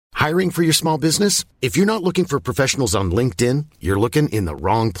Hiring for your small business? If you're not looking for professionals on LinkedIn, you're looking in the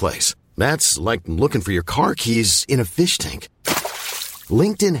wrong place. That's like looking for your car keys in a fish tank.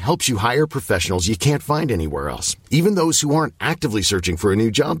 LinkedIn helps you hire professionals you can't find anywhere else, even those who aren't actively searching for a new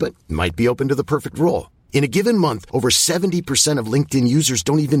job but might be open to the perfect role. In a given month, over 70% of LinkedIn users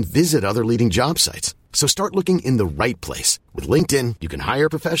don't even visit other leading job sites. So start looking in the right place. With LinkedIn, you can hire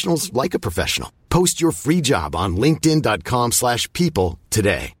professionals like a professional. Post your free job on linkedin.com/people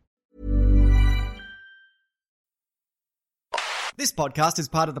today. This podcast is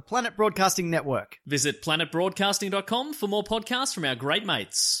part of the Planet Broadcasting Network. Visit planetbroadcasting.com for more podcasts from our great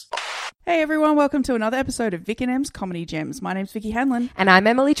mates. Hey everyone, welcome to another episode of Vic and M's Comedy Gems. My name's Vicky Hanlon. And I'm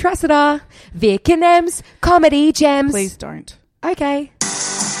Emily Tressida. Vic and M's Comedy Gems. Please don't. Okay.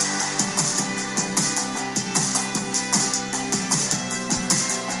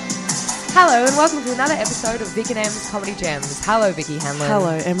 Hello and welcome to another episode of Vic and M's Comedy Gems. Hello, Vicky Hanlon.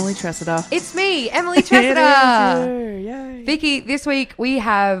 Hello, Emily Tressida. It's me, Emily Tressida. It is you. Yay. Vicky, this week we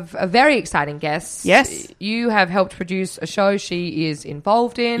have a very exciting guest. Yes. You have helped produce a show she is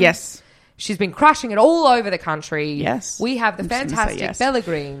involved in. Yes. She's been crushing it all over the country. Yes. We have the I'm just gonna say fantastic yes. Bella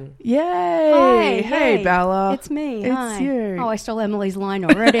Green. Yay. Hi, Hey, Bella. It's me. It's Hi. you. Oh, I stole Emily's line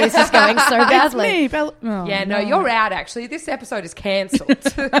already. This is going so badly. It's me, Bella. Oh, Yeah, no, you're out, actually. This episode is cancelled.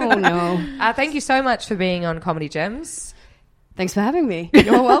 Oh, no. Thank you so much for being on Comedy Gems. Thanks for having me.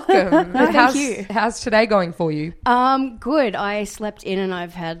 You're welcome. Thank you. How's today going for you? Good. I slept in and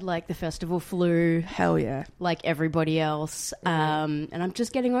I've had like the festival flu Hell yeah. like everybody else. And I'm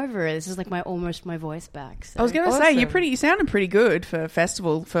just getting over it. This is like almost my voice back. So. I was going to say, Awesome. you sounded pretty good for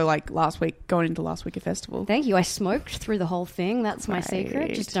festival, for like last week, going into last week of festival. Thank you. I smoked through the whole thing. That's my secret.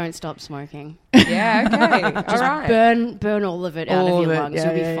 Great. Just don't stop smoking. Yeah, okay. All right. Burn all of it out All of your of it. lungs. Yeah,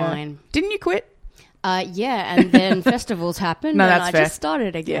 You'll be yeah, yeah. fine. Didn't you quit? Yeah, and then festivals happened No, and that's I fair. just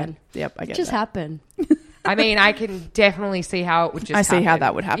started again. Yeah. Yep, I get It just that. happened. I mean, I can definitely see how it would just I see how happen.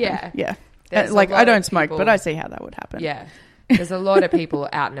 that would happen. Yeah. Yeah. There's a Like, lot I of don't smoke, people- but I see how that would happen. Yeah. There's a lot of people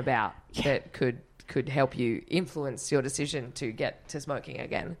out and about that could help you influence your decision to get to smoking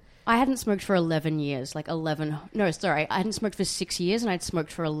again. I hadn't smoked for 11 years, I hadn't smoked for 6 years and I'd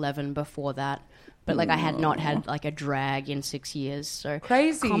smoked for 11 before that. But I had not had like a drag in 6 years. So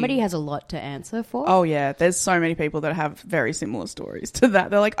Crazy. comedy has a lot to answer for. Oh yeah, there's so many people that have very similar stories to that.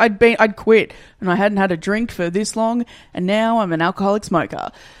 They're like, I'd quit and I hadn't had a drink for this long, and now I'm an alcoholic smoker.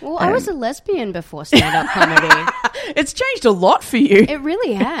 Well, I was a lesbian before stand-up comedy. It's changed a lot for you. It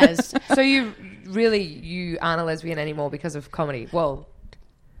really has. So you aren't a lesbian anymore because of comedy? Well,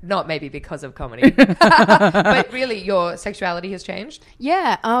 not maybe because of comedy. But really your sexuality has changed?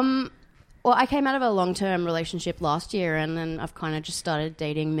 Yeah. Well, I came out of a long-term relationship last year, and then I've kind of just started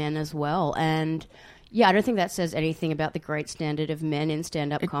dating men as well. And yeah, I don't think that says anything about the great standard of men in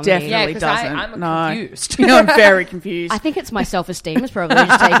stand-up comedy. Definitely Yeah, 'cause doesn't. I'm No. confused. No, I'm very confused. I think it's my self-esteem has probably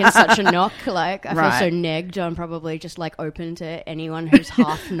just taken such a knock. I feel Right. so negged. I'm probably just open to anyone who's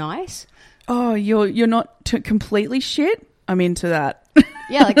half nice. Oh, you're not completely shit? I'm into that.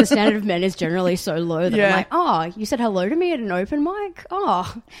 Yeah, the standard of men is generally so low that Yeah. I'm you said hello to me at an open mic?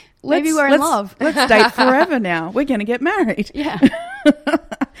 Oh, maybe we're in love. Let's date forever now. We're going to get married. Yeah.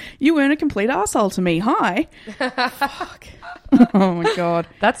 You weren't a complete arsehole to me. Hi. Fuck. Oh, my God.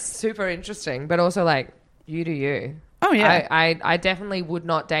 That's super interesting, but also you do you. Oh, yeah. I definitely would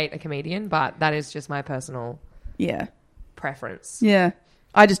not date a comedian, but that is just my personal Yeah. preference. Yeah.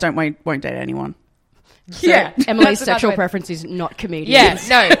 I just won't date anyone. Yeah. Emily's That's sexual another way. preference is not comedians.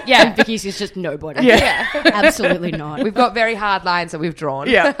 Yeah, no, yeah. And Vicky's is just nobody. Yeah. Absolutely not. We've got very hard lines that we've drawn.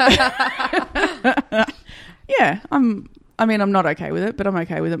 Yeah. Yeah. I'm not okay with it, but I'm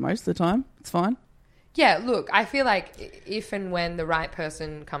okay with it most of the time. It's fine. Yeah, look, I feel like if and when the right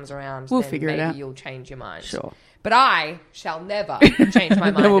person comes around, We'll then figure it maybe out. you'll change your mind. Sure. But I shall never change my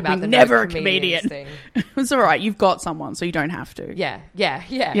mind There will about be the never no a comedian. thing. It's all right. You've got someone, so you don't have to. Yeah. Yeah.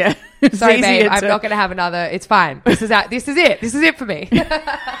 It's Sorry, easier babe, I'm to- not going to have another. It's fine. This is it. This is it for me.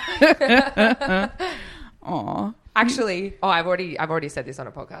 Aw. Actually, I've already said this on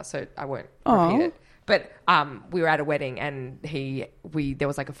a podcast, so I won't Aw. repeat it. But we were at a wedding and there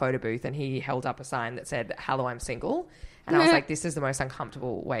was a photo booth and he held up a sign that said, "Hello, I'm single." And I was like, this is the most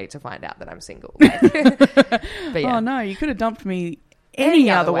uncomfortable way to find out that I'm single. But yeah. Oh, no. You could have dumped me any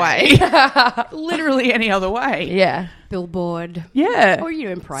other way. Literally any other way. Yeah. Billboard. Yeah. Or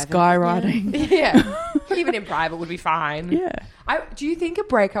in private. Skywriting. Yeah. Even in private would be fine. Yeah. Do you think a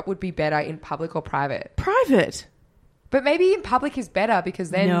breakup would be better in public or private? Private. But maybe in public is better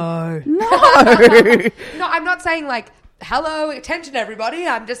because then... No. No. No, I'm not saying hello, attention everybody,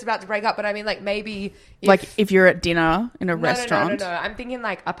 I'm just about to break up. But I mean, like, maybe if you're at dinner in a restaurant. No. I'm thinking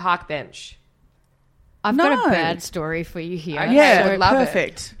like a park bench. I've got a bad story for you here. Yeah, I would love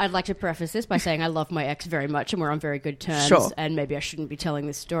perfect. I'd like to preface this by saying I love my ex very much and we're on very good terms. Sure. And maybe I shouldn't be telling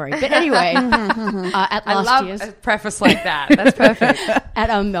this story. But anyway, at I last love year's... a preface like that. That's perfect.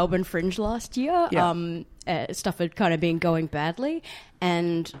 At Melbourne Fringe last year, Yeah. stuff had kind of been going badly.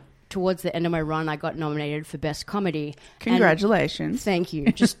 And towards the end of my run, I got nominated for Best Comedy. Congratulations. And thank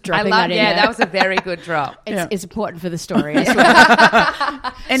you. Just I dropping love. that in Yeah, there. that was a very good drop. It's important for the story, I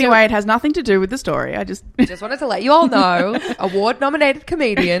swear. Anyway, it has nothing to do with the story. I just Just wanted to let you all know, award-nominated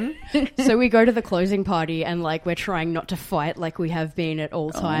comedian. So we go to the closing party and like we're trying not to fight like we have been at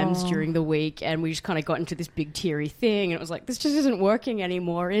all times during the week, and we just kind of got into this big teary thing and it was like, this just isn't working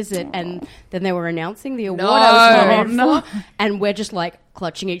anymore, is it? And then they were announcing the award I was nominated for, and we're just like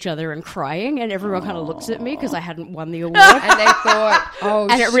clutching each other and crying, and everyone kind of looks at me because I hadn't won the award. And they thought, oh,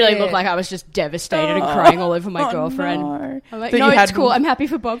 And it really shit. looked like I was just devastated and crying all over my girlfriend. no. I'm like, That no, you it's had- cool. I'm happy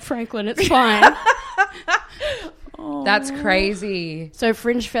for Bob Franklin. It's fine. That's crazy. So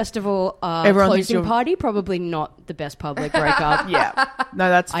Fringe Festival Everyone thinks closing you're- party, probably not the best public breakup. yeah. No,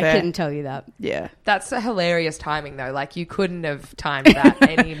 that's I fair. couldn't tell you that. Yeah. That's a hilarious timing, though. Like, you couldn't have timed that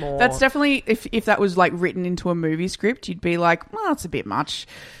anymore. That's definitely if that was like written into a movie script, you'd be like, well, that's a bit much.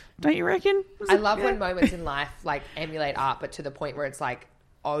 Don't you reckon? I love when moments in life like emulate art, but to the point where it's like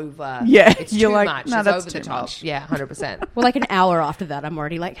over. Yeah, it's you're too like, much. no, It's that's over the too top. much. Yeah, 100%. Well, like an hour after that, I'm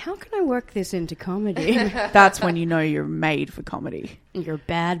already like, how can I work this into comedy? That's when you know you're made for comedy. You're a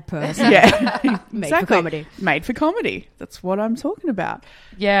bad person. Yeah. Made Exactly. for comedy. Made for comedy. That's what I'm talking about.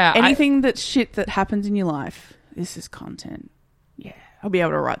 Yeah, Anything that's shit that happens in your life, this is content. Yeah. I'll be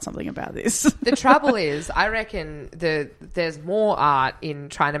able to write something about this. The trouble is, I reckon there's more art in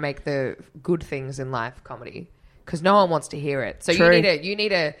trying to make the good things in life comedy, because no one wants to hear it. So True. you need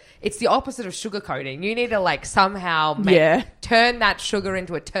to. It's the opposite of sugarcoating. You need to like somehow turn that sugar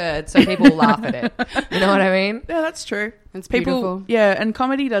into a turd so people will laugh at it. You know what I mean? Yeah, that's true. It's People, beautiful. yeah, and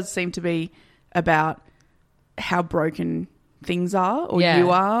comedy does seem to be about how broken things are, or Yeah. you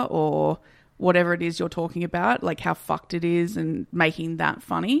are, or whatever it is you're talking about, like how fucked it is, and making that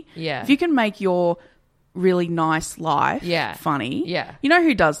funny. Yeah. If you can make your really nice life Yeah. funny, Yeah. you know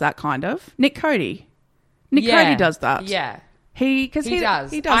who does that kind of? Nick Cody. Nick Yeah. Cody does that. Yeah. He does. He does.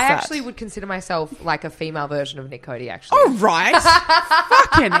 He does I that. actually would consider myself like a female version of Nick Cody, actually. Oh, right.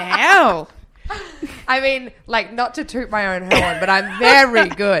 Fucking hell. I mean, like, not to toot my own horn, but I'm very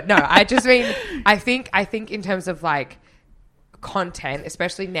good. No, I just mean, I think in terms of like content,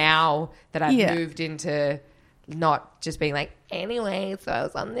 especially now that I've Yeah. moved into not just being like, anyway, so I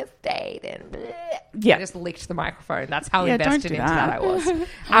was on this date and bleh. Yeah. I just licked the microphone. That's how Yeah, don't invested do into that. that I was. I'm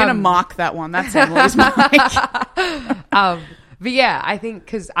going to mark that one. That's Emily's mic. But yeah, I think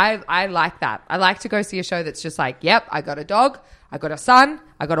because I like that. I like to go see a show that's just like, yep, I got a dog, I got a son,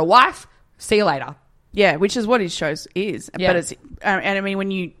 I got a wife, see you later. Yeah, which is what his shows is. Yeah. But it's, and I mean,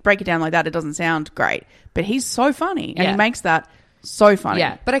 when you break it down like that, it doesn't sound great. But he's so funny, and Yeah. he makes that so funny.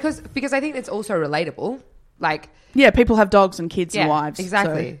 Yeah, but because I think it's also relatable. Like, Yeah, people have dogs and kids yeah, and wives.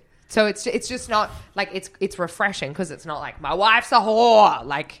 exactly. So it's just not like it's refreshing because it's not like my wife's a whore.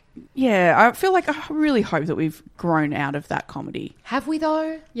 Like, Yeah, I feel like I really hope that we've grown out of that comedy. have we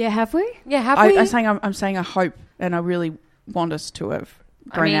though? Yeah, have we? Yeah, have we? I'm saying I hope, and I really want us to have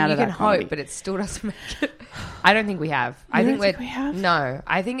grown I mean, out you of can that comedy. hope, but it still doesn't make it. I don't think we have. I don't think think we have? No,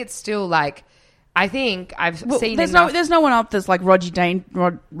 I think it's still like. I think I've Well, seen there's enough. no one up that's like Rodney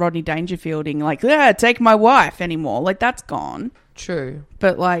Dangerfielding, like, yeah, take my wife anymore. Like, that's gone. True.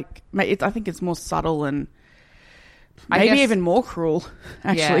 But like, I think it's more subtle and I maybe guess- even more cruel,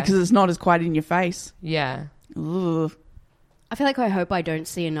 actually, Yeah. because it's not as quite in your face. Yeah. Ugh. I feel like I hope I don't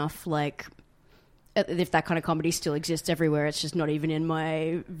see enough, like, if that kind of comedy still exists everywhere, it's just not even in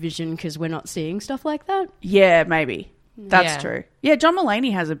my vision because we're not seeing stuff like that. Yeah, maybe. That's Yeah. true. Yeah, John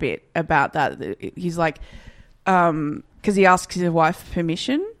Mulaney has a bit about that. He's like, because he asks his wife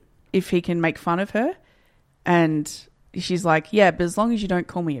permission if he can make fun of her. And she's like, yeah, but as long as you don't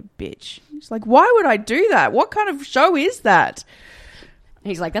call me a bitch. He's like, why would I do that? What kind of show is that?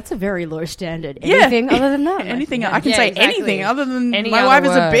 He's like, that's a very low standard. Yeah. Anything other than that? Anything. Like, I can Yeah, say exactly. anything other than Any my other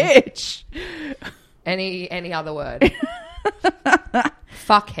wife word. is a bitch. Any other word?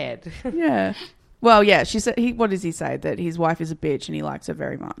 Fuckhead. Yeah. Well, yeah, she said, what does he say? That his wife is a bitch and he likes her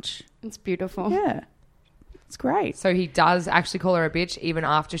very much. It's beautiful. Yeah. It's great. So he does actually call her a bitch even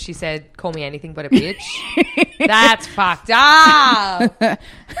after she said, call me anything but a bitch. That's fucked up.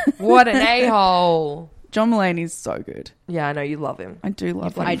 What an a-hole. John Mulaney's so good. Yeah, I know you love him. I do love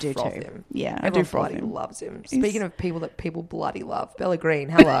him. Bloody I do froth too. him. Yeah, I Everyone do froth bloody him. loves him. Speaking of people that people bloody love, Bella Green,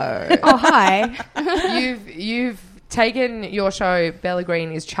 hello. Oh, hi. You've taken your show, Bella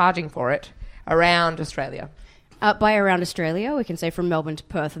Green is charging for it, around Australia. By around Australia, we can say from Melbourne to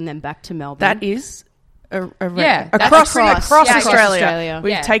Perth and then back to Melbourne. That is Yeah, that's across across. Yeah, Australia. across Australia.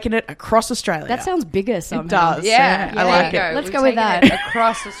 We've Yeah. taken it across Australia. That sounds bigger it somehow. does. Yeah, I like there it. you Let's We've go with taken that. it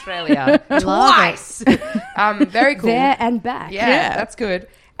across Australia Love twice. Very cool. There and back. Yeah, that's good.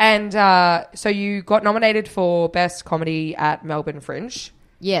 And so you got nominated for Best Comedy at Melbourne Fringe.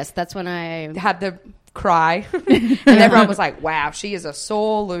 Yes, that's when I... Had the cry. And everyone was like, wow, she is a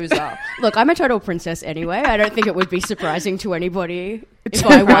sore loser. Look, I'm a total princess anyway. I don't think it would be surprising to anybody if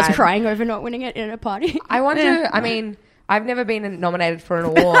I was Right. crying over not winning it in a party. I wonder, I mean, I've never been nominated for an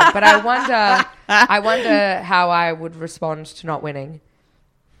award, but I wonder how I would respond to not winning.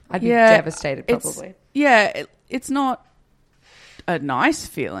 I'd be devastated probably. It's not a nice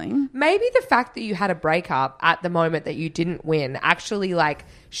feeling. Maybe the fact that you had a breakup at the moment that you didn't win actually like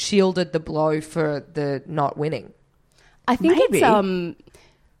shielded the blow for the not winning. I think Maybe.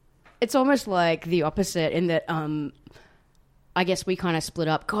 it's almost like the opposite in that I guess we kind of split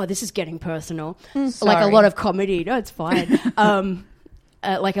up. God, this is getting personal. Like a Sorry. lot of comedy. No, it's fine.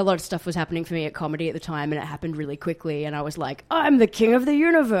 Like a lot of stuff was happening for me at comedy at the time, and it happened really quickly. And I was like, I'm the king of the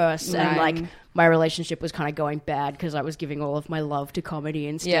universe, and Right. like my relationship was kind of going bad because I was giving all of my love to comedy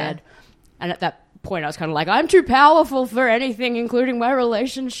instead. Yeah. And at that point, I was kind of like, I'm too powerful for anything, including my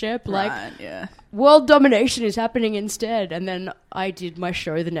relationship. Like, Right, yeah. world domination is happening instead. And then I did my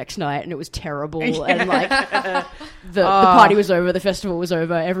show the next night, and it was terrible. And like, the party was over, the festival was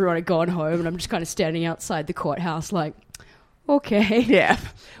over, everyone had gone home, and I'm just kind of standing outside the courthouse, like, okay. Yeah.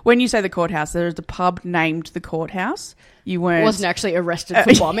 When you say the courthouse, there is a pub named the courthouse. You weren't... Wasn't actually arrested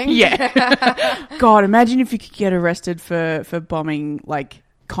for bombing. Yeah. God, imagine if you could get arrested for bombing, like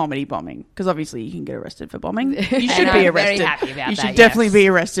comedy bombing. Because obviously you can get arrested for bombing. You should And be I'm very arrested. happy about you that, should definitely yes. be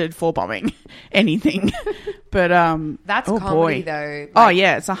arrested for bombing anything. But That's oh comedy boy. though. Oh Like,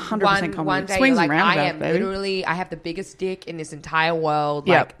 yeah, it's 100% comedy. One day Swings you're like, and roundabouts, I am baby. literally, I have the biggest dick in this entire world.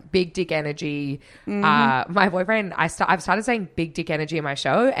 Yep. Like big dick energy. My boyfriend, I've started saying big dick energy in my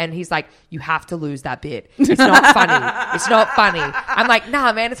show, and he's like, you have to lose that bit. It's not funny. It's not funny. I'm like,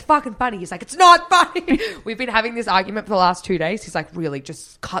 nah, man, it's fucking funny. He's like, it's not funny. We've been having this argument for the last 2 days. He's like, really,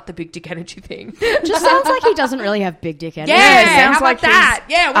 just cut the big dick energy thing. Just sounds like he doesn't really have big dick energy. Yeah, it sounds how about like he's, that?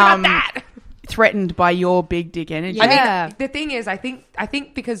 Yeah, what about that? Threatened by your big dick energy. Yeah. I mean, the thing is, I think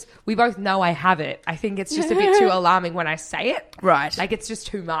because we both know I have it, I think it's just a bit too alarming when I say it. Right. Like it's just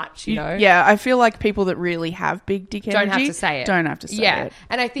too much, you know? Yeah, I feel like people that really have big dick energy Don't have to say it. Don't have to say yeah. it.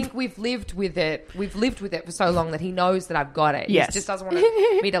 And I think we've lived with it. We've lived with it for so long that he knows that I've got it. Yes. He just doesn't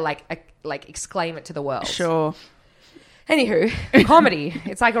want me to like exclaim it to the world. Sure. Anywho, comedy.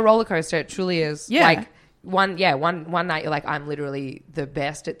 It's like a roller coaster. It truly is. Yeah. Like one night you're like, I'm literally the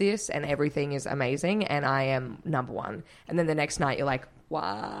best at this and everything is amazing and I am number one. And then the next night you're like,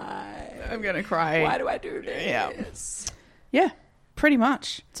 why? I'm going to cry. Why do I do this? Yeah, pretty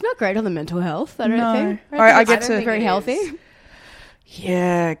much. It's not great on the mental health, I don't No. think. I get don't to... think very it healthy. is.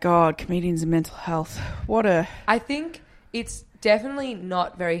 Yeah, God, comedians and mental health. What a... I think it's definitely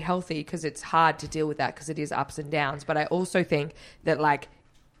not very healthy because it's hard to deal with that because it is ups and downs. But I also think that like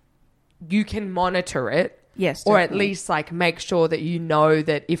you can monitor it, Yes, or at definitely. least like make sure that you know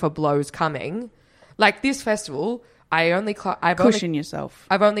that if a blow's coming. Like this festival, Cushion yourself.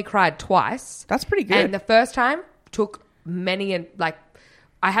 I've only cried twice. That's pretty good. And the first time took many and like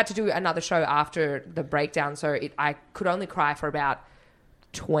I had to do another show after the breakdown, so I could only cry for about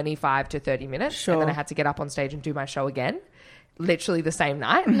 25 to 30 minutes, Sure. and then I had to get up on stage and do my show again. Literally the same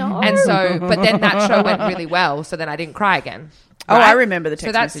night. No. And so, but then that show went really well, so then I didn't cry again. Oh, Right? I remember the So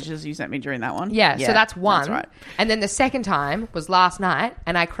text that's- messages you sent me during that one. Yeah, so that's one. That's right. And then the second time was last night,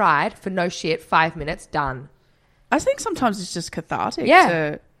 and I cried for no shit, 5 minutes, done. I think sometimes it's just cathartic.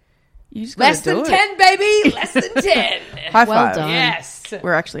 Yeah. You just gotta Less than do it. 10, baby! Less than 10! High Well five. done. Yes!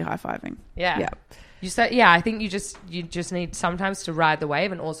 We're actually high-fiving. Yeah. Yeah. I think you just need sometimes to ride the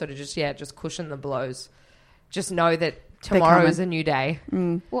wave and also to just cushion the blows. Just know that tomorrow coming. is a new day.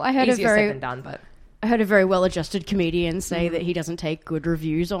 Well, I heard Easier said than done, but I heard a very well-adjusted comedian say that he doesn't take good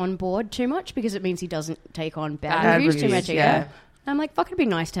reviews on board too much because it means he doesn't take on bad Bad reviews too reviews, much either. yeah. I'm like, fuck, it'd be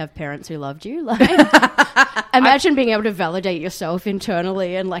nice to have parents who loved you. Like, imagine being able to validate yourself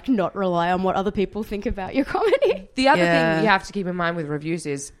internally and like not rely on what other people think about your comedy. the other Yeah. thing you have to keep in mind with reviews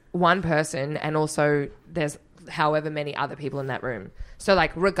is one person and also there's however many other people in that room. So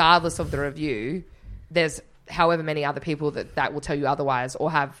like regardless of the review, there's however many other people that will tell you otherwise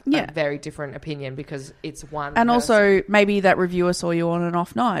or have a very different opinion because it's one And person. also, maybe that reviewer saw you on an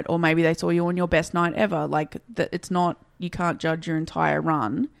off night, or maybe they saw you on your best night ever. Like, it's not, you can't judge your entire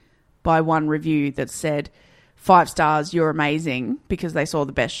run by one review that said 5 stars, you're amazing, because they saw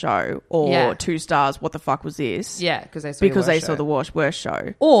the best show, or 2 stars, what the fuck was this? Yeah, because they saw the worst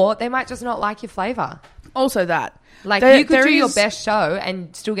show. Or they might just not like your flavour. Also that. Like, you could do your best show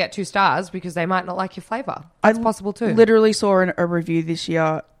and still get 2 stars because they might not like your flavour. That's possible too. Literally saw a review this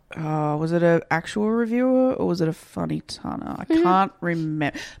year. Was it an actual reviewer or was it a funny tonner? I can't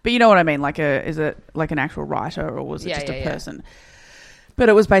remember. But you know what I mean? Like, is it like an actual writer or was it just a person? But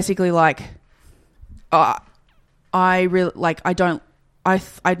it was basically like, I'd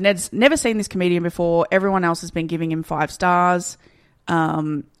never seen this comedian before. Everyone else has been giving him 5 stars.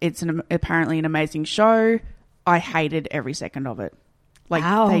 It's apparently an amazing show. I hated every second of it. Like,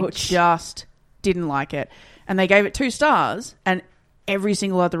 they just didn't like it. And they gave it 2 stars, and every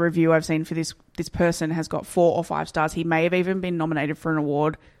single other review I've seen for this person has got 4 or 5 stars. He may have even been nominated for an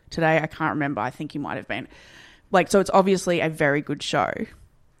award today. I can't remember. I think he might have been. Like, so it's obviously a very good show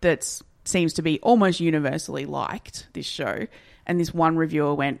that seems to be almost universally liked, this show. And this one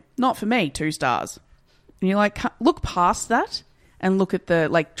reviewer went, not for me, 2 stars. And you're like, look past that and look at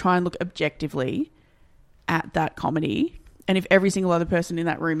try and look objectively at that comedy. And if every single other person in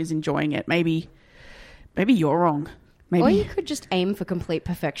that room is enjoying it, maybe you're wrong. Maybe. Or you could just aim for complete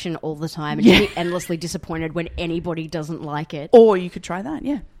perfection all the time and be endlessly disappointed when anybody doesn't like it. Or you could try that,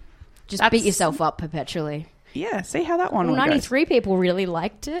 Just beat yourself up perpetually. Yeah, see how that one Well, goes. 93 people really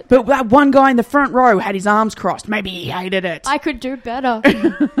liked it. But that one guy in the front row had his arms crossed. Maybe he hated it. I could do better.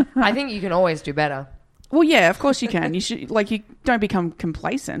 I think you can always do better. Well, yeah, of course you can. You should, you don't become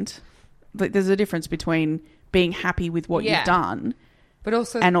complacent. Like, there's a difference between being happy with what you've done, but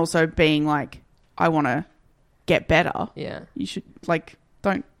also being like, I want to get better. Yeah, you should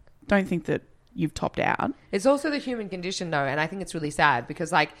don't think that you've topped out. It's also the human condition, though, and I think it's really sad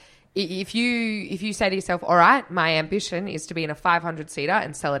because if you say to yourself, all right, my ambition is to be in a 500-seater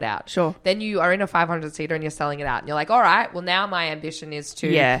and sell it out. Sure. Then you are in a 500-seater and you're selling it out. And you're like, all right, well, now my ambition is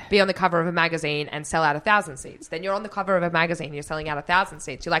to be on the cover of a magazine and sell out 1,000 seats. Then you're on the cover of a magazine, you're selling out 1,000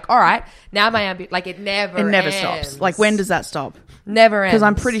 seats. You're like, all right, now my ambition, it never ends. Stops. Like, when does that stop? Never ends. Because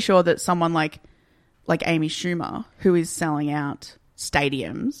I'm pretty sure that someone like Amy Schumer, who is selling out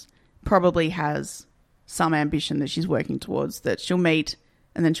stadiums, probably has some ambition that she's working towards that she'll meet,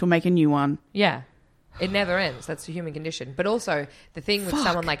 and then she'll make a new one. Yeah. It never ends. That's the human condition. But also, the thing with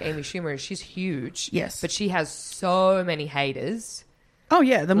someone like Amy Schumer is she's huge. Yes. But she has so many haters. Oh,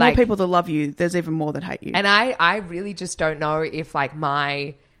 yeah. The more people that love you, there's even more that hate you. And I really just don't know if,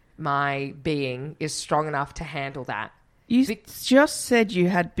 my being is strong enough to handle that. You just said you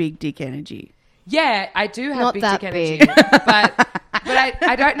had big dick energy. Yeah, I do have Not big that dick energy. big. But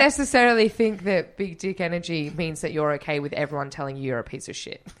I don't necessarily think that big dick energy means that you're okay with everyone telling you you're a piece of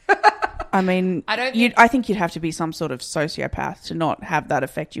shit. I mean, I think you'd have to be some sort of sociopath to not have that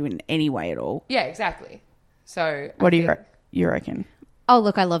affect you in any way at all. Yeah, exactly. So what do you reckon? Oh,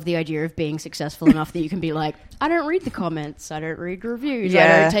 look, I love the idea of being successful enough that you can be like, I don't read the comments, I don't read reviews,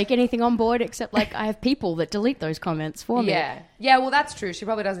 I don't take anything on board except I have people that delete those comments for me. Yeah, well, that's true. She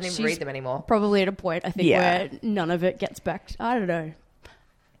probably doesn't even read them anymore. Probably at a point, I think, where none of it gets back. I don't know.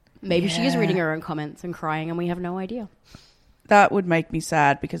 Maybe she is reading her own comments and crying and we have no idea. That would make me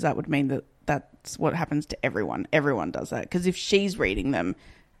sad because that would mean that that's what happens to everyone. Everyone does that. Because if she's reading them,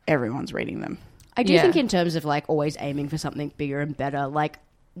 everyone's reading them. I do think in terms of always aiming for something bigger and better,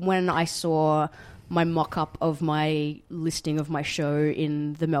 when I saw my mock-up of my listing of my show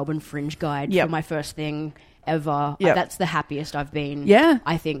in the Melbourne Fringe Guide for my first thing ever, that's the happiest I've been,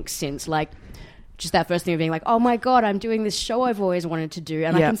 I think, since, just that first thing of being like, oh my God, I'm doing this show I've always wanted to do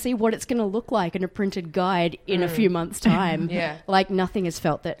and I can see what it's going to look like in a printed guide in a few months' time. Nothing has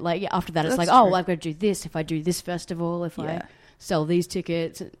felt that, after that, it's That's oh, well, I've got to do this if I do this festival, if I sell these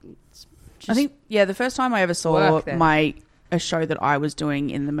tickets. I think, the first time I ever saw a show that I was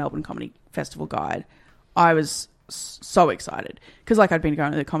doing in the Melbourne Comedy Festival Guide, I was so excited. Because, I'd been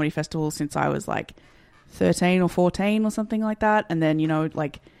going to the comedy festival since I was, 13 or 14 or something like that. And then,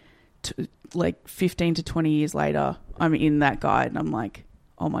 15 to 20 years later, I'm in that guide and I'm like,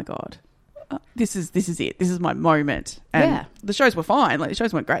 oh, my God, this is it. This is my moment. And the shows were fine. The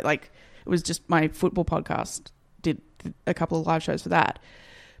shows weren't great. It was just my football podcast did a couple of live shows for that.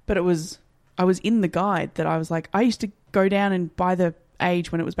 But I was in the guide that I was like, I used to go down and buy the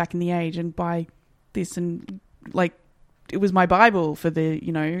Age when it was back in the Age and buy this and it was my Bible for the,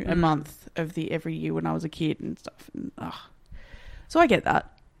 a month of every year when I was a kid and stuff. And, so I get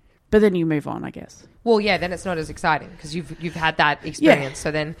that. But then you move on, I guess. Well, yeah, then it's not as exciting because you've had that experience.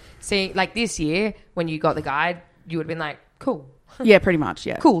 So then seeing like this year when you got the guide, you would have been like, cool. Yeah, pretty much.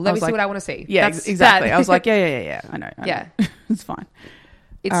 Yeah, Cool. Let me was see what I want to see. Yeah, That's exactly. that. I was like, yeah. I know. Yeah. It's fine.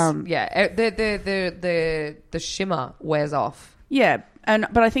 It's the shimmer wears off. Yeah,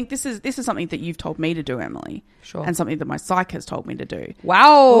 but I think this is something that you've told me to do, Emily. Sure. And something that my psych has told me to do.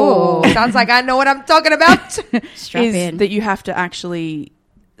 Wow. Sounds like I know what I'm talking about. Strap is in. that you have to actually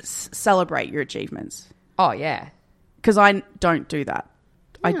celebrate your achievements. Oh yeah. Because I don't do that.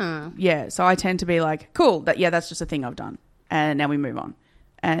 So I tend to be like, cool, that's just a thing I've done. And now we move on.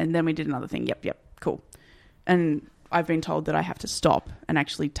 And then we did another thing. Yep, cool. And I've been told that I have to stop and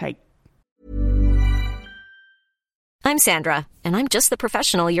actually take. I'm Sandra, and I'm just the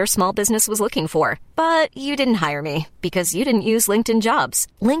professional your small business was looking for. But you didn't hire me because you didn't use LinkedIn Jobs.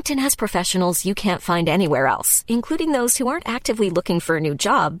 LinkedIn has professionals you can't find anywhere else, including those who aren't actively looking for a new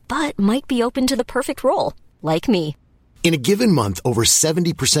job, but might be open to the perfect role, like me. In a given month, over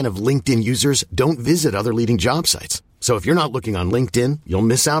 70% of LinkedIn users don't visit other leading job sites. So if you're not looking on LinkedIn, you'll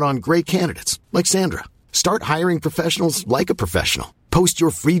miss out on great candidates like Sandra. Start hiring professionals like a professional. Post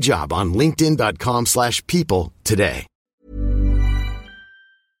your free job on linkedin.com/people today.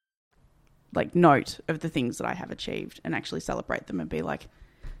 Like note of the things that I have achieved and actually celebrate them and be like,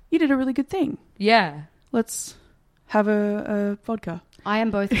 you did a really good thing. Yeah. Let's have a vodka. I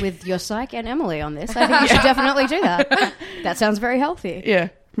am both with your psych and Emily on this. I think you should definitely do that. That sounds very healthy. Yeah.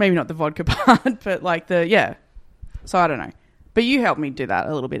 Maybe not the vodka part, but like So I don't know. But you helped me do that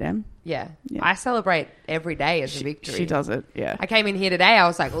a little bit, Em. Yeah. I celebrate every day as a victory. She does it, yeah. I came in here today, I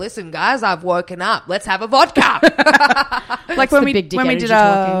was like, listen, guys, I've woken up. Let's have a vodka. Like when we big dick did energy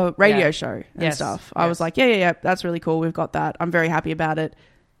our talking. radio show and Yes. stuff, I was like, yeah, that's really cool. We've got that. I'm very happy about it.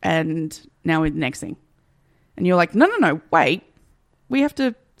 And now we're the next thing. And you're like, no, wait. We have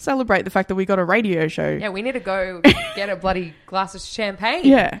to celebrate the fact that we got a radio show. Yeah, we need to go get a bloody glass of champagne.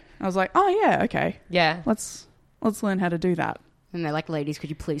 Yeah. I was like, oh, yeah, okay. Yeah. Let's learn how to do that. And they're like, ladies, could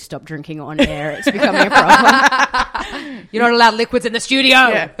you please stop drinking on air? It's becoming a problem. You're not allowed liquids in the studio.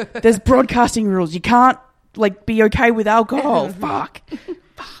 Yeah. There's broadcasting rules. You can't be okay with alcohol. Fuck.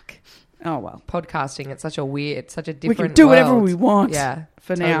 Oh, well. Podcasting, it's such a different We can do whatever world. we want. Yeah.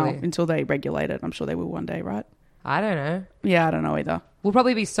 For now, totally. until they regulate it. I'm sure they will one day, right? I don't know. Yeah, I don't know either. We'll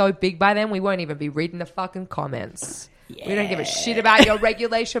probably be so big by then, we won't even be reading the fucking comments. Yeah. We don't give a shit about your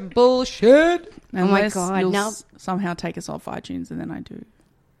regulation bullshit. Unless God, you'll now- somehow take us off iTunes, and then I do.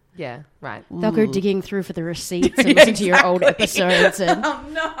 Yeah, right. They'll go digging through for the receipts and listen to your old episodes and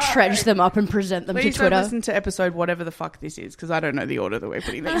trudge them up and present them Please to Twitter. don't listen to episode whatever the fuck this is, because I don't know the order that we're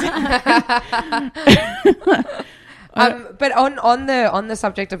putting these in. But on the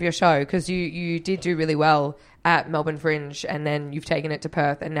subject of your show, because you did do really well at Melbourne Fringe, and then you've taken it to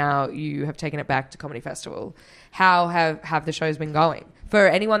Perth, and now you have taken it back to Comedy Festival. How have the shows been going? For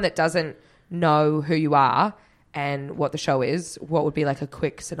anyone that doesn't know who you are and what the show is, what would be like a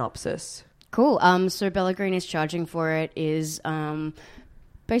quick synopsis? Cool. So Bella Green is charging for it is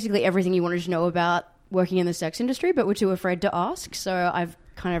basically everything you wanted to know about working in the sex industry, but were too afraid to ask. So I've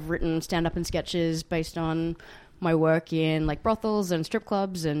kind of written stand-up and sketches based on my work in like brothels and strip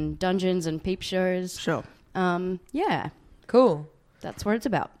clubs and dungeons and peep shows. Sure. Yeah, Cool. that's what it's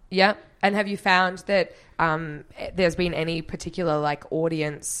about. Yeah. And have you found that there's been any particular like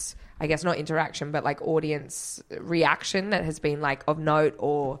audience, I guess not interaction, but like audience reaction that has been like of note?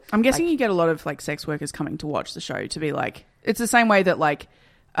 Or I'm guessing you get a lot of like sex workers coming to watch the show to be like, it's the same way that like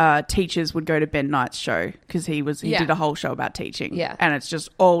teachers would go to Ben Knight's show because he did a whole show about teaching. Yeah. And it's just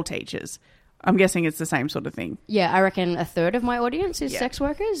all teachers. I'm guessing it's the same sort of thing. Yeah, I reckon a third of my audience is Yeah. sex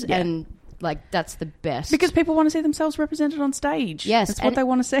workers, Yeah. and like that's the best. Because people want to see themselves represented on stage. Yes, That's what and they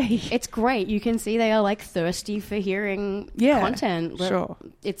want to see. it's great. You can see they are like thirsty for hearing content. Sure.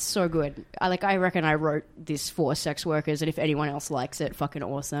 It's so good. I reckon I wrote this for sex workers, and if anyone else likes it, fucking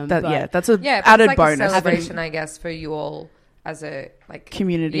awesome. That's But a but added it's like bonus. a celebration, I guess, for you all as a like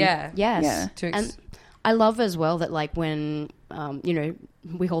Community. Yeah. yes. Yeah. And I love as well that like when,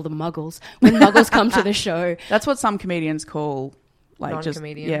 we call them muggles. When muggles come to the show. That's what some comedians call like just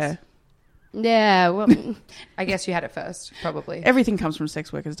Non-comedians. yeah. Yeah, well, I guess you had it first, probably. Everything comes from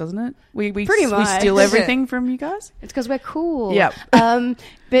sex workers, doesn't it? We Pretty we much. steal everything from you guys. it's because we're cool. Yep.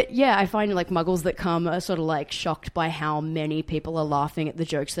 But yeah, I find like muggles that come are sort of like shocked by how many people are laughing at the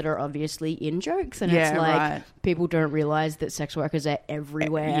jokes that are obviously in jokes. And Yeah, it's like right. people don't realize that sex workers are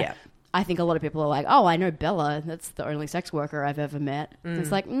everywhere. Yeah. I think a lot of people are like, oh, I know Bella. That's the only sex worker I've ever met. It's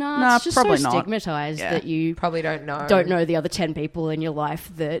like, no, Nah, it's just so probably not. stigmatized Yeah. that you Probably don't know. don't know the other 10 people in your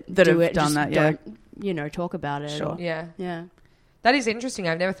life that That do have it. done just that, yeah. don't, talk about it. Sure. Yeah. Yeah. That is interesting.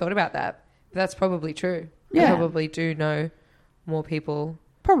 I've never thought about that. That's probably true. Yeah. I probably do know more people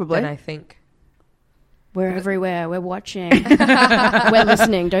Probably. than I think. We're everywhere. We're watching. We're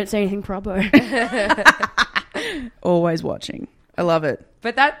listening. Don't say anything probo. Always watching. I love it.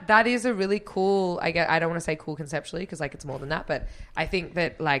 But that is a really cool, I don't want to say cool conceptually because like it's more than that, but I think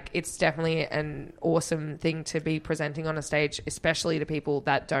that like it's definitely an awesome thing to be presenting on a stage, especially to people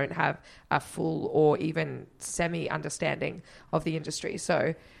that don't have a full or even semi understanding of the industry.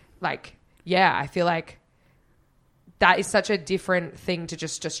 So like, yeah, I feel like that is such a different thing to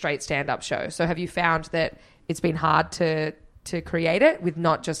just a straight stand-up show. So have you found that it's been hard to create it with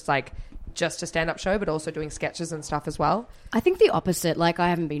not just like just a stand-up show, but also doing sketches and stuff as well? I think the opposite. Like, I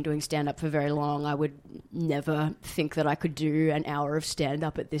haven't been doing stand-up for very long. I would never think that I could do an hour of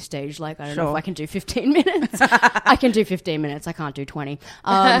stand-up at this stage. Like, I don't know if I can do 15 minutes. I can do 15 minutes. I can't do 20.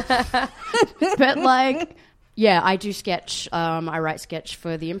 But, like, yeah, I do sketch. I write sketch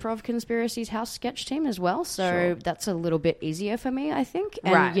for the Improv Conspiracies House sketch team as well. So that's a little bit easier for me, I think.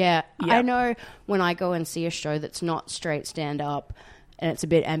 And, Right. yeah, I know when I go and see a show that's not straight stand-up, and it's a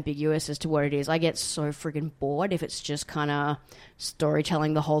bit ambiguous as to what it is, I get so friggin' bored if it's just kind of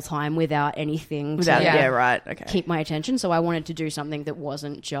storytelling the whole time without anything to keep my attention. So I wanted to do something that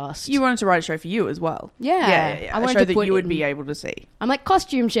wasn't just... You wanted to write a show for you as well. Yeah. I wanted a show to that put you would in- be able to see. I'm like,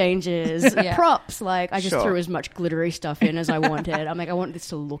 costume changes, props. Like, I just Sure. threw as much glittery stuff in as I wanted. I'm like, I want this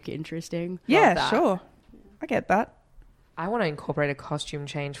to look interesting. Yeah, that. sure. I get that. I want to incorporate a costume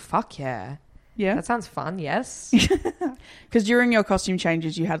change. Fuck yeah. Yeah. That sounds fun, yes. Because during your costume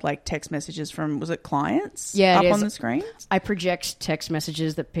changes, you had like text messages from, was it clients? Yeah, up it on is. the screen? I project text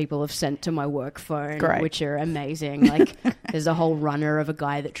messages that people have sent to my work phone, Great. which are amazing. Like, there's a whole runner of a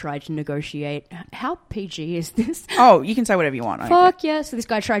guy that tried to negotiate. How PG is this? Oh, you can say whatever you want. I don't Fuck yeah. So this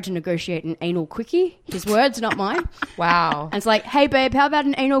guy tried to negotiate an anal quickie. His words, not mine. Wow. And it's like, hey, babe, how about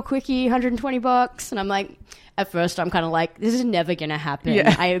an anal quickie, $120? And I'm like, at first, I'm kind of like, this is never going to happen.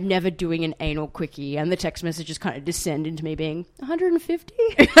 Yeah. I am never doing an anal quickie. And the text messages kind of descend into me being 150.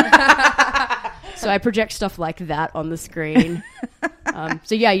 So I project stuff like that on the screen.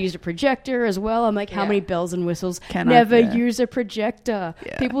 So yeah, I used a projector as well. I'm like, how Yeah. many bells and whistles? Can I- never yeah. use a projector.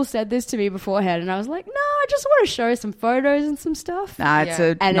 Yeah. People said this to me beforehand, and I was like, no, I just want to show some photos and some stuff. Nah, it's Yeah.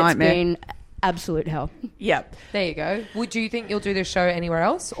 a And nightmare. it's been absolute hell. Yep. There you go. Do you think you'll do this show anywhere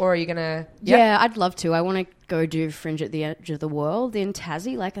else, or are you gonna? Yeah, I'd love to. I want to go do Fringe at the Edge of the World in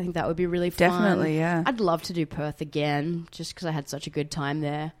Tassie. Like, I think that would be really fun. Definitely, yeah. I'd love to do Perth again, just because I had such a good time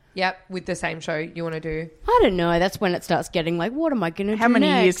there. Yep, with the same show you want to do. I don't know. That's when it starts getting like, what am I going to do How many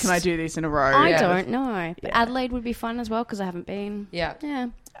next? years can I do this in a row? I Yeah. don't know. But Adelaide would be fun as well because I haven't been. Yeah, Yeah.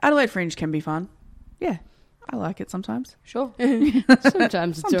 Adelaide Fringe can be fun. Yeah. I like it sometimes. sure.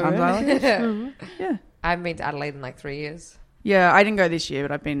 Sometimes it's Sometimes I alright. like it. Yeah. I haven't been to Adelaide in like 3 years. Yeah, I didn't go this year,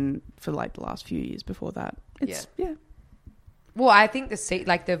 but I've been for like the last few years before that. It's, yeah. Well, I think the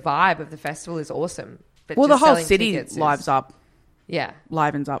vibe of the festival is awesome. But Well, the just whole selling city tickets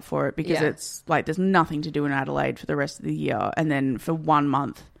livens up for it because Yeah. it's like there's nothing to do in Adelaide for the rest of the year. And then for 1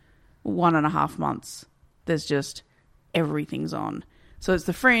 month, 1.5 months, there's just everything's on. So it's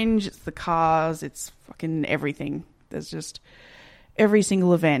the Fringe, it's the cars, it's fucking everything. There's just every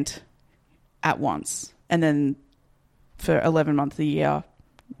single event at once. And then for 11 months of the year,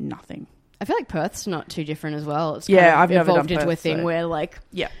 nothing. I feel like Perth's not too different as well. It's Yeah, kind of I've never evolved done into a Perth, thing so- where like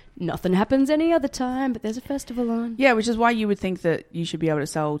Yeah. nothing happens any other time, but there's a festival on. Yeah, which is why you would think that you should be able to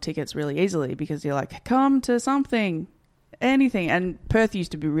sell tickets really easily because you're like, come to something, anything. And Perth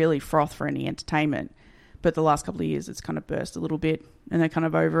used to be really froth for any entertainment. But the last couple of years, it's kind of burst a little bit and they're kind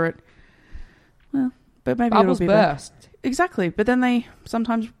of over it. Well, but maybe Bubbles it'll be burst. Exactly. But then they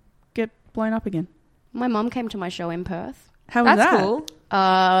sometimes get blown up again. My mum came to my show in Perth. How was That's that? cool.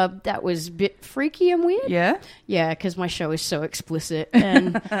 That was a bit freaky and weird. Yeah? Yeah, because my show is so explicit.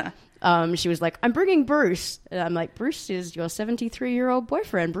 And she was like, I'm bringing Bruce. And I'm like, Bruce is your 73-year-old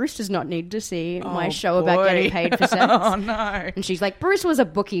boyfriend. Bruce does not need to see my show about boy. getting paid for sex. Oh, no. And she's like, Bruce was a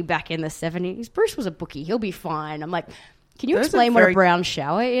bookie back in the 70s. Bruce was a bookie. He'll be fine. I'm like, can you Those are explain what very- a brown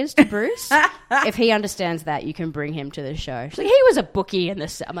shower is to Bruce? If he understands that, you can bring him to the show. She's like, he was a bookie in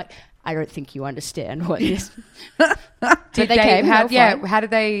the... I'm like, I don't think you understand what this... Did they came, how they were fine. did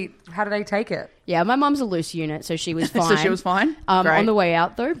they take it? Yeah, my mum's a loose unit, so she was fine. So she was fine? Great. On the way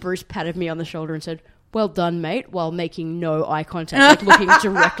out, though, Bruce patted me on the shoulder and said, well done, mate, while making no eye contact, like looking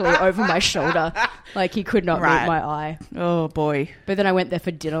directly over my shoulder. Like he could not Right. meet my eye. Oh, boy. But then I went there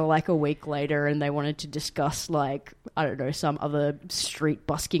for dinner like a week later and they wanted to discuss like, I don't know, some other street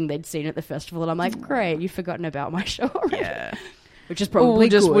busking they'd seen at the festival. And I'm like, great, you've forgotten about my show already. Yeah. which is probably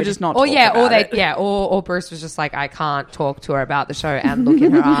we'll just not. Or talk yeah, or about they it. yeah, or Bruce was just like, I can't talk to her about the show and look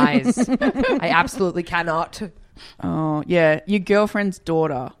in her eyes. I absolutely cannot. Oh yeah, your girlfriend's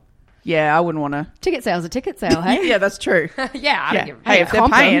daughter. Yeah, I wouldn't want to. Ticket sale's a ticket sale, hey? Yeah, that's true. Yeah, I don't give a Hey, if they're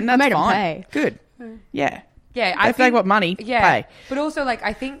comp 'em. paying, I that's made 'em fine. pay. Good. Yeah. Yeah, If they got money, pay. But also, like,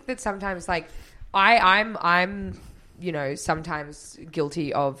 I think that sometimes, like, I'm, you know, sometimes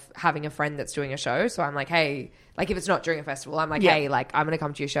guilty of having a friend that's doing a show. So I'm like, hey, like, if it's not during a festival, I'm like, Yeah. hey, like, I'm going to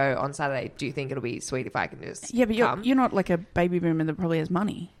come to your show on Saturday. Do you think it'll be sweet if I can just Yeah, but come? you're not like a baby boomer that probably has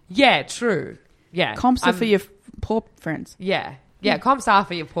money. Yeah, true. Yeah. Comps are I'm- for your poor friends. Yeah. Yeah, comps are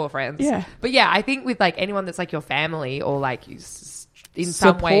for your poor friends. Yeah. But yeah, I think with, like, anyone that's, like, your family or, like, you in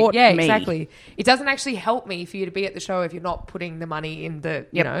some way. Support Yeah, me. exactly. It doesn't actually help me for you to be at the show if you're not putting the money in the,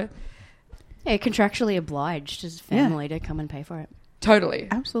 you Yep. know. Yeah, contractually obliged as family to come and pay for it. Totally.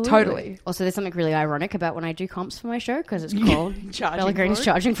 Absolutely. Totally. Also, there's something really ironic about when I do comps for my show because it's called Charging Pellegrini's for it?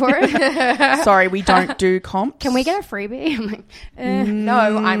 charging for it. Sorry, we don't do comps. Can we get a freebie? I'm like,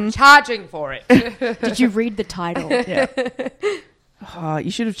 No, I'm charging for it. did you read the title? Yeah. Oh, you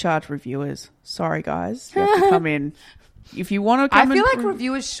should have charged reviewers. Sorry, guys. You have to come in. If you want to I come feel in like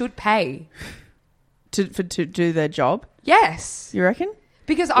reviewers should pay. to do their job, Yes. you reckon?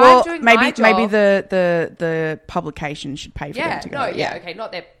 Because Well, I'm doing maybe my job. maybe the publication should pay for Yeah, them to go. no, yeah, okay,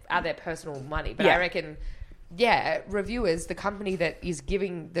 not their personal money, but Yeah. I reckon, yeah, reviewers, the company that is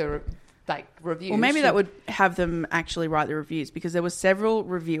giving the reviews. Well, maybe should- that would have them actually write the reviews because there were several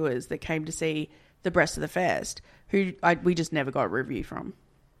reviewers that came to see the Breast of the Fest who we just never got a review from.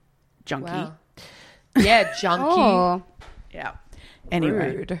 Junkie. Wow. Yeah, junkie. Oh, Yeah.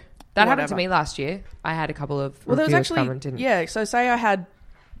 Anyway. Rude. That happened to Whatever. me last year. I had a couple of Well, there was reviewers come actually, and didn't. yeah, so say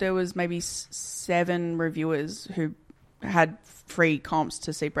there was maybe 7 reviewers who had free comps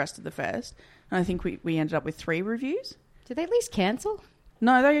to see Breast of the Fest. And I think we ended up with 3 reviews. did they at least cancel?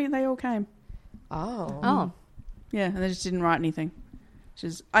 No, they all came. Oh. Oh, Yeah, and they just didn't write anything. Which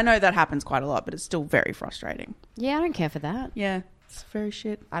is, I know that happens quite a lot, but it's still very frustrating. yeah, I don't care for that. Yeah, it's very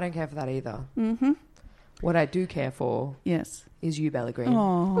shit. I don't care for that either. Mm-hmm. What I do care for Yes. is you, Bella Green.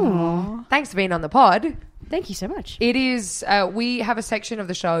 Aww. Thanks for being on the pod. Thank you so much. It is, we have a section of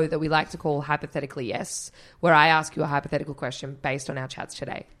the show that we like to call Hypothetically Yes, where I ask you a hypothetical question based on our chats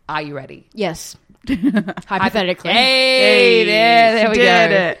today. Are you ready? Yes, hypothetically. Hey, there we she did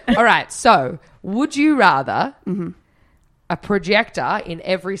go. it. All right, so would you rather a projector in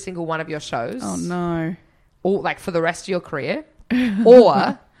every single one of your shows, Oh, no. or like for the rest of your career,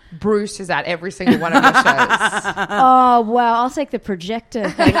 or Bruce is at every single one of your shows? Oh wow, I'll take the projector.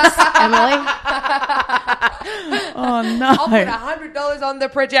 Thanks, Emily. Oh, no. I'll put $100 on the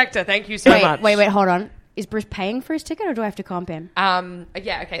projector. Thank you so much. Wait, hold on. Is Bruce paying for his ticket, or do I have to comp him? Yeah,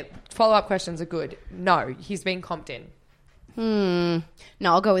 okay. Follow-up questions are good. No, he's been comped in. No,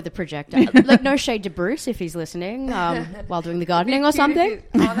 I'll go with the projector. Like, no shade to Bruce if he's listening while doing the gardening or something.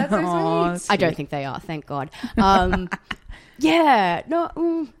 Oh, that's so sweet. I don't think they are, thank God. Yeah,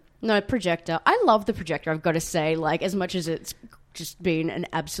 no, projector. I love the projector, I've got to say. Like, as much as it's just been an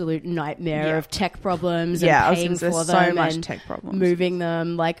absolute nightmare of tech problems Yeah, I and was paying gonna say, for so them much and tech problems. moving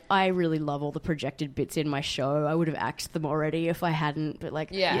them. Like, I really love all the projected bits in my show. I would have axed them already if I hadn't. But, like,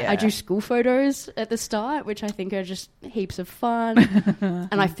 Yeah. I do school photos at the start, which I think are just heaps of fun.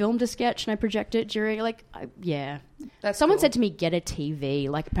 And I filmed a sketch and I project it during, like, yeah. That's Someone cool. said to me, get a TV.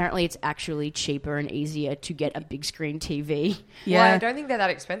 Like, apparently it's actually cheaper and easier to get a big screen TV. Yeah, Yeah. I don't think they're that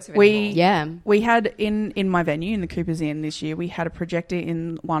expensive We- anymore. Yeah. We had in my venue in the Coopers Inn this year, we had a projector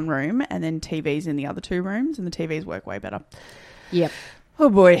in one room and then TVs in the other 2 rooms, and the TVs work way better. Yep. Oh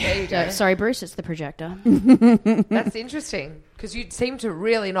boy. There you go. Sorry, Bruce, it's the projector. That's interesting because you seem to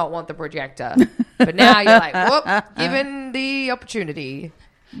really not want the projector, but now you're like, whoop, given the opportunity.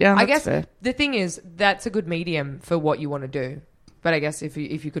 Yeah, I that's guess fair. the thing is that's a good medium for what you want to do. But I guess if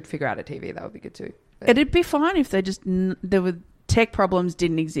you could figure out a TV, that would be good too. But It'd be fine if they just there were tech problems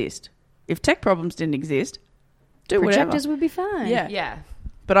didn't exist. If tech problems didn't exist, do Projectors whatever. would be fine. Yeah. yeah,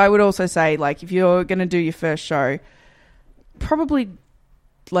 But I would also say, like, if you're going to do your first show, probably,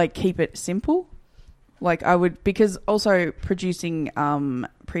 like, keep it simple. Like, I would, because also producing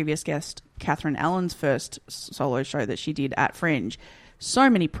previous guest Catherine Allen's first solo show that she did at Fringe, so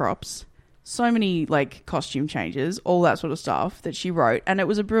many props, so many, like, costume changes, all that sort of stuff that she wrote, and it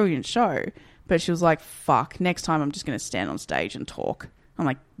was a brilliant show. But she was like, fuck, next time I'm just going to stand on stage and talk. I'm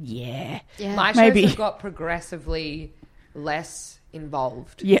like, yeah. Yeah. my Maybe. shows have got progressively less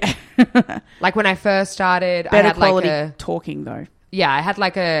involved. Yeah. Like when I first started, I Better had quality like talking, though. I had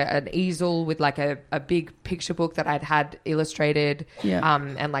like an easel with like a big picture book that I'd had illustrated, Yeah.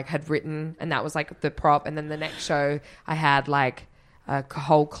 and like had written, and that was like the prop. And then the next show, I had like a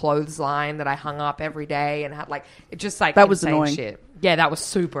whole clothesline that I hung up every day and had like it just like That was insane annoying. shit. Yeah, that was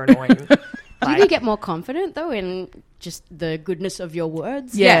super annoying. Did you get more confident though in just the goodness of your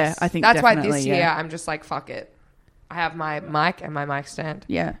words? Yeah, Yes. I think that's why definitely, this year yeah. I'm just like fuck it. I have my mic and my mic stand.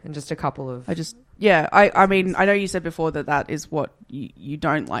 Yeah. And just a couple of I mean, I know you said before that is what you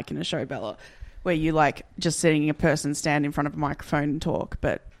don't like in a show, Bella, where you like just seeing a person stand in front of a microphone and talk,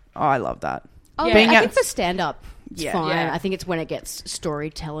 but I love that. Oh, Yeah. yeah. Being I out- think for stand-up, it's Yeah. fine. Yeah. I think it's when it gets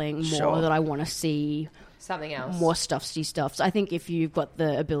storytelling more Sure. that I want to see something else. more stuffy stuff. So I think if you've got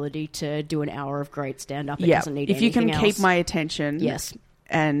the ability to do an hour of great stand-up, it Yeah, doesn't need if you can anything keep else. my attention, Yes.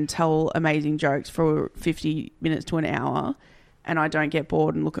 and tell amazing jokes for 50 minutes to an hour, and I don't get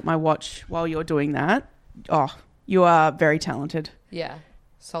bored and look at my watch while you're doing that, oh, you are very talented. Yeah.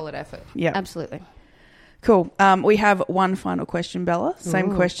 Solid effort. Yeah. Absolutely. Cool. We have one final question, Bella.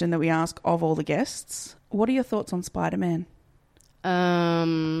 Same question that we ask of all the guests. What are your thoughts on Spider-Man?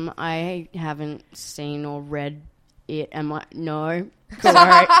 I haven't seen or read it. No. Cool. All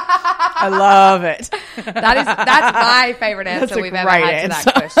right. I love it. That's my favorite That's answer a we've ever great had answer. to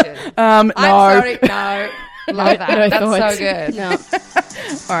that question. No. I'm sorry. No. Love that. No That's thoughts. so good. No.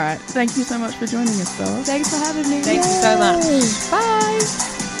 All right. Thank you so much for joining us, Bella. Thanks for having me. Thank you so much. Bye.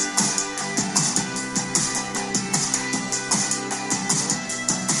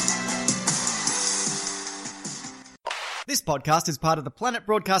 This podcast is part of the Planet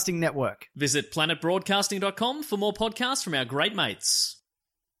Broadcasting Network. Visit planetbroadcasting.com for more podcasts from our great mates.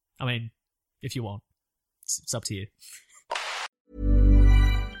 I mean, if you want. It's up to you.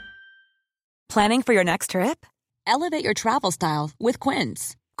 Planning for your next trip? Elevate your travel style with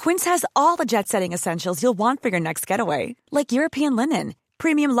Quince. Quince has all the jet-setting essentials you'll want for your next getaway, like European linen,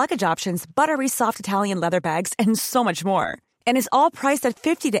 premium luggage options, buttery soft Italian leather bags, and so much more. And is all priced at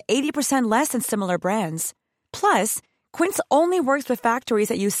 50 to 80% less than similar brands. Plus, Quince only works with factories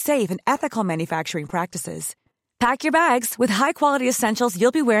that use safe and ethical manufacturing practices. Pack your bags with high-quality essentials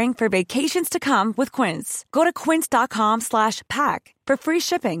you'll be wearing for vacations to come with Quince. Go to quince.com/pack for free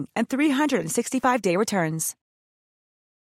shipping and 365-day returns.